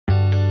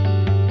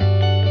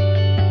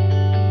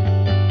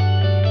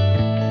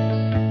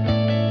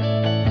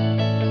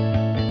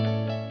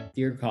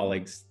Dear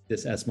colleagues,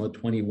 this ESMO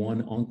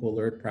 21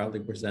 OncoAlert proudly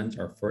presents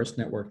our first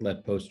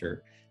network-led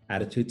poster,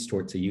 Attitudes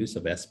Towards the Use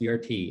of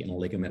SBRT in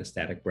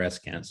Oligometastatic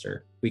Breast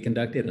Cancer. We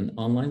conducted an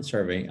online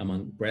survey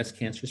among breast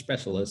cancer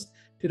specialists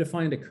to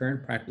define the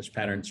current practice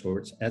patterns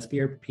towards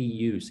SBRT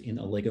use in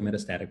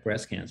oligometastatic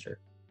breast cancer.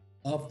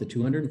 Of the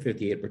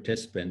 258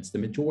 participants, the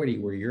majority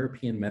were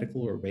European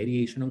medical or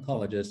radiation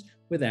oncologists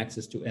with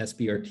access to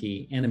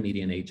SBRT and a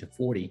median age of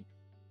 40.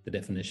 The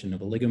definition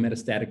of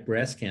oligometastatic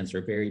breast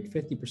cancer varied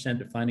 50%,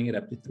 defining it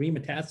up to 3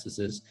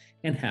 metastases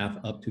and half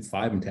up to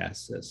 5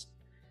 metastases.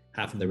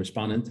 Half of the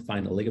respondents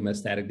defined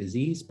oligometastatic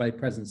disease by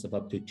presence of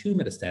up to 2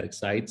 metastatic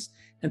sites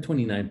and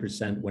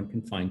 29% when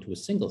confined to a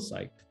single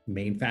site.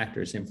 Main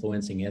factors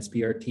influencing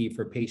SBRT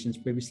for patients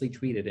previously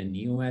treated in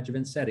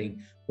neoadjuvant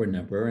setting were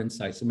number and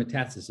size of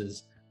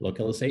metastases,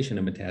 localization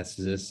of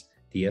metastasis,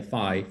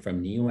 DFI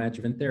from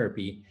neoadjuvant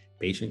therapy,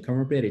 patient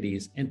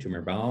comorbidities, and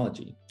tumor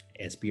biology.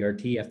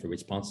 SBRT after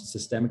response to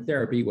systemic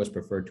therapy was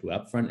preferred to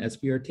upfront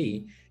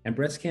SBRT, and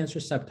breast cancer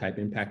subtype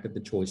impacted the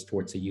choice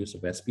towards the use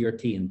of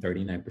SBRT in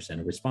 39%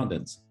 of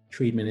respondents.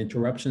 Treatment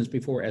interruptions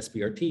before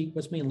SBRT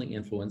was mainly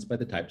influenced by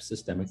the type of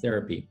systemic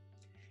therapy.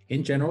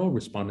 In general,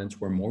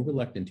 respondents were more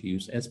reluctant to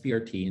use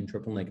SBRT in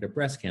triple-negative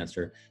breast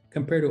cancer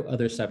compared to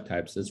other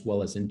subtypes, as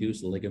well as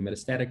induced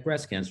oligometastatic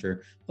breast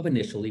cancer of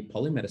initially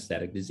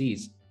polymetastatic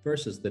disease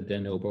versus the de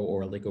novo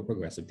or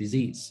oligoprogressive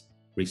disease.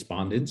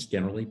 Respondents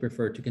generally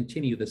prefer to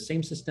continue the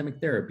same systemic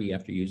therapy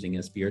after using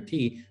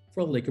SBRT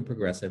for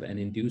oligoprogressive and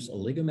induced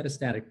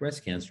oligometastatic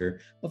breast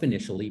cancer of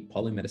initially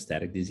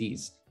polymetastatic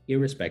disease,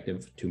 irrespective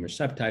of tumor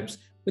subtypes,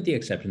 with the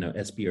exception of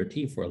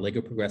SBRT for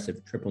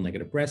oligoprogressive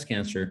triple-negative breast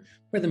cancer,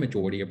 where the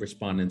majority of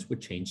respondents would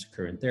change the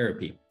current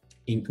therapy.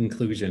 In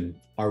conclusion,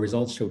 our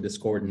results show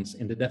discordance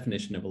in the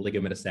definition of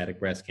oligometastatic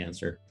breast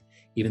cancer.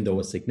 Even though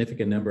a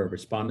significant number of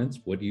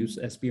respondents would use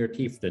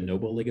SBRT for de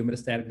novo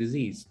oligometastatic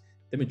disease,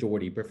 the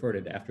majority preferred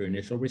it after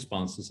initial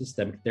response to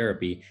systemic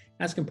therapy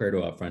as compared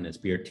to upfront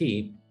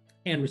SBRT,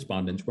 and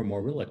respondents were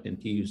more reluctant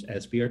to use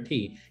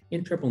SBRT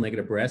in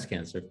triple-negative breast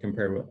cancer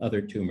compared with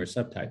other tumor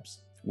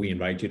subtypes. We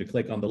invite you to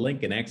click on the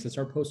link and access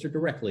our poster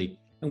directly,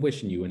 and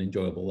wishing you an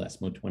enjoyable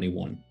ESMO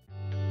 21.